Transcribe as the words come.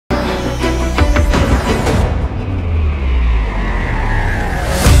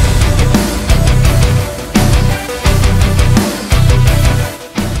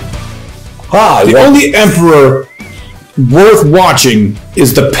The only emperor worth watching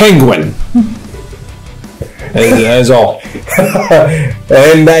is the Penguin. That is all.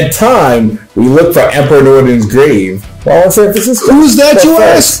 And that time, we looked for Emperor Norton's grave while in San Francisco. Who's that, you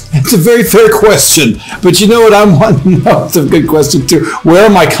ask? It's a very fair question. But you know what I want to know? It's a good question, too. Where are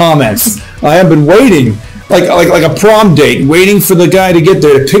my comments? I have been waiting, like a prom date, waiting for the guy to get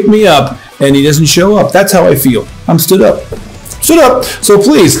there to pick me up, and he doesn't show up. That's how I feel. I'm stood up. Stood up. So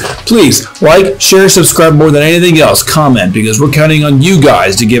please, like, share, subscribe more than anything else. Comment, because we're counting on you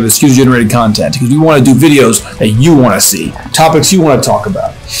guys to give us user-generated content, because we want to do videos that you want to see, topics you want to talk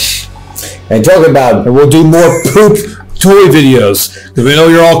about. And talk about... And we'll do more poop toy videos, because we know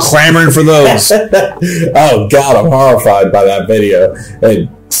you're all clamoring for those. Oh, God, I'm horrified by that video. It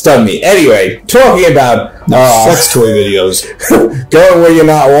stunned me. Anyway, talking about... sex toy videos. Going where you're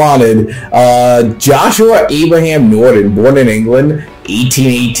not wanted. Joshua Abraham Norton, born in England,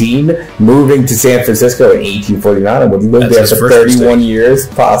 1818, moving to San Francisco in 1849, and would live there for 31 years,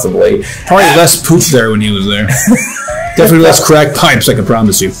 possibly. Probably less poop there when he was there. Definitely less crack pipes, I can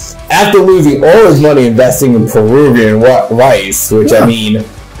promise you. After losing all his money investing in Peruvian rice, which, I mean,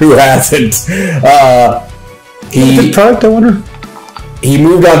 who hasn't? Good product, I wonder? He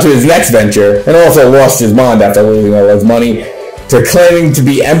moved on to his next venture and also lost his mind after losing all his money to claiming to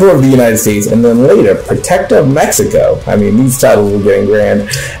be Emperor of the United States and then later Protector of Mexico. I mean, these titles were getting grand.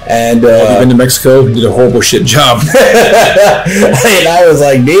 And you've been to Mexico, you did a horrible shit job. And I was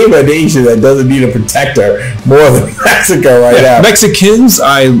like, name a nation that doesn't need a protector more than Mexico right now. Mexicans,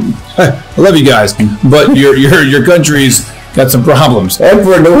 I love you guys, but your country's got some problems.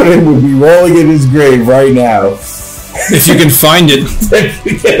 Emperor Norton would be rolling in his grave right now. If you can find it.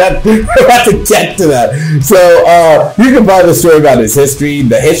 We're about to get to that. So, you can find the story about his history.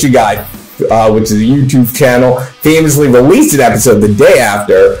 The History Guy, which is a YouTube channel, famously released an episode the day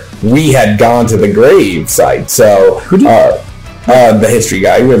after we had gone to the grave site. So, the History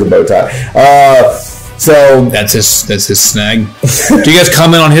Guy, he wears a bow tie. So that's his snag. Do you guys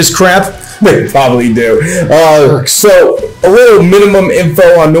comment on his crap? They probably do. So, a little minimum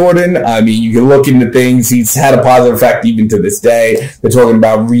info on Norton. I mean, you can look into things. He's had a positive effect even to this day. They're talking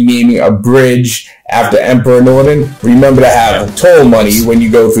about renaming a bridge after Emperor Norton. Remember to have toll money when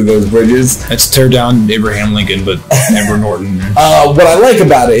you go through those bridges. Let's tear down Abraham Lincoln, but Emperor Norton. What I like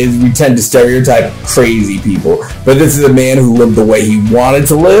about it is we tend to stereotype crazy people. But this is a man who lived the way he wanted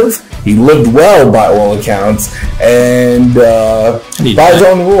to live. He lived well by all accounts. And by his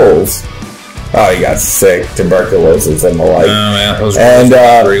own rules. Oh, he got sick, tuberculosis and the like. And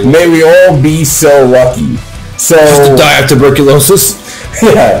may we all be so lucky. So just to die of tuberculosis.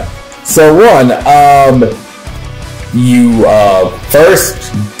 Yeah. So one, you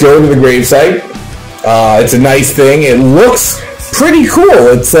first go to the gravesite. It's a nice thing. It looks pretty cool.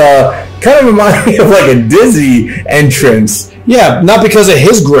 It's kind of reminds me of like a Disney entrance. Yeah, not because of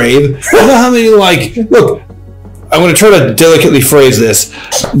his grave. I know how many look. I'm going to try to delicately phrase this.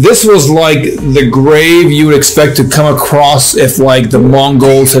 This was like the grave you would expect to come across if, like, the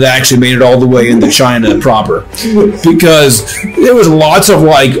Mongols had actually made it all the way into China proper. Because there was lots of,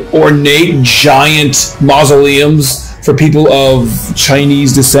 like, ornate, giant mausoleums for people of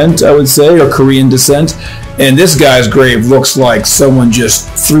Chinese descent, I would say, or Korean descent. And this guy's grave looks like someone just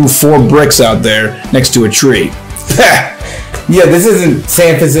threw 4 bricks out there next to a tree. Yeah, this isn't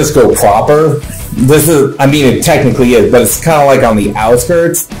San Francisco proper. This is, I mean, it technically is, but it's kind of like on the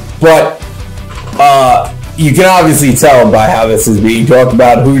outskirts. But you can obviously tell by how this is being talked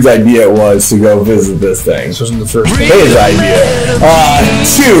about whose idea it was to go visit this thing. This wasn't the first one. His idea. 2.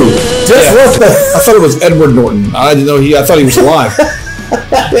 I thought it was Edward Norton. I didn't know I thought he was alive.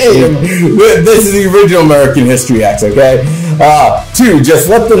 This is the original American History X, okay? 2, just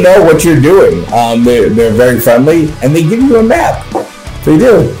let them know what you're doing. They're very friendly, and they give you a map. They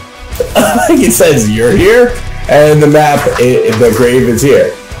do. It says you're here, and the map, the grave is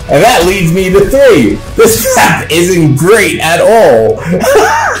here. And that leads me to 3. This map isn't great at all.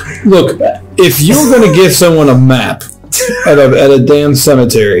 Look, if you're going to give someone a map at a damn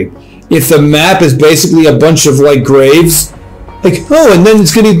cemetery, if the map is basically a bunch of, like, graves... Like, oh, and then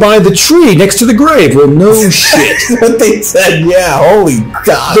it's going to be by the tree next to the grave. Well, no shit. That's what they said, yeah. Holy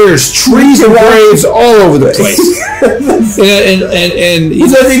God. There's trees and graves all over the place. and he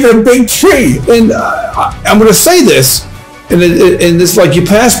doesn't even a big tree. And I'm going to say this, and it's like you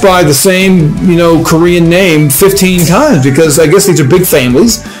pass by the same, Korean name 15 times because I guess these are big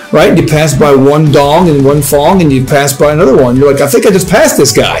families, right? You pass by one dong and one fong, and you pass by another one. You're like, I think I just passed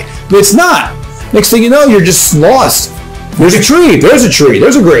this guy. But it's not. Next thing you know, you're just lost. There's a tree. There's a tree.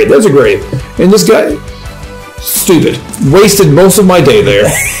 There's a grave. There's a grave. And this guy, stupid, wasted most of my day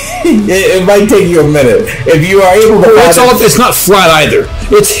there. It might take you a minute if you are able to. It's not flat either.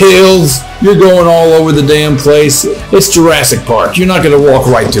 It's hills. You're going all over the damn place. It's Jurassic Park. You're not going to walk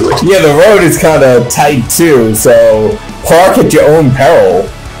right to it. Yeah, the road is kind of tight too, so park at your own peril.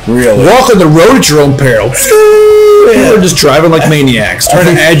 Really, walk on the road at your own peril. They're just driving like maniacs,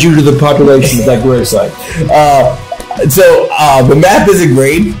 trying to add you to the population of that gravesite. So the map isn't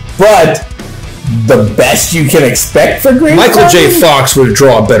great, but the best you can expect for grave. Michael J. Fox would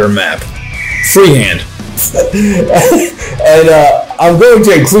draw a better map, freehand. And I'm going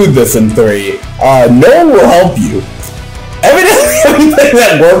to include this in 3. No one will help you. Everything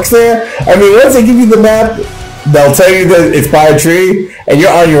that works there. I mean, once they give you the map, they'll tell you that it's by a tree, and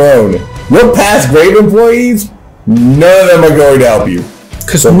you're on your own. Your past grave employees, none of them are going to help you.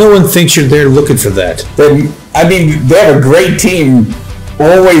 Because no one thinks you're there looking for that. They have a great team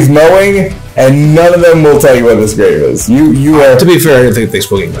always mowing, and none of them will tell you where this grave is. You are. To be fair, I didn't think they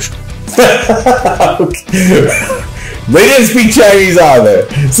spoke English. They didn't speak Chinese either,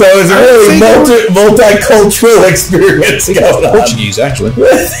 so it's a really multicultural experience going on. Portuguese, actually.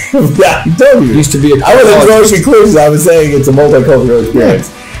 Yeah, I told you. Used to be. I wasn't throwing conclusions. I was saying it's a multicultural experience.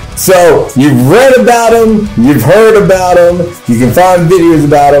 Yeah. So you've read about them, you've heard about them, you can find videos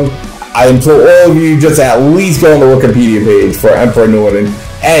about them. I implore all of you just at least go on the Wikipedia page for Emperor Norton,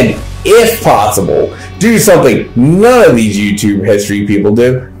 and if possible, do something none of these YouTube history people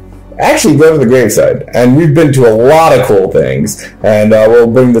do. Actually go to the graveside. And we've been to a lot of cool things, and we'll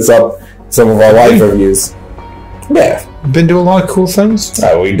bring this up some of our life reviews. Yeah. Been to a lot of cool things?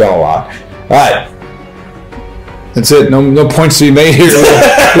 We've done a lot. Alright. That's it. No points to be made here.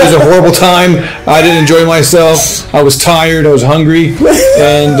 It was a horrible time. I didn't enjoy myself. I was tired. I was hungry.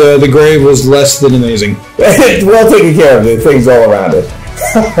 And the grave was less than amazing. Well taken care of. The things all around it.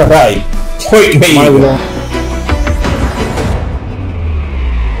 Alright. Point made.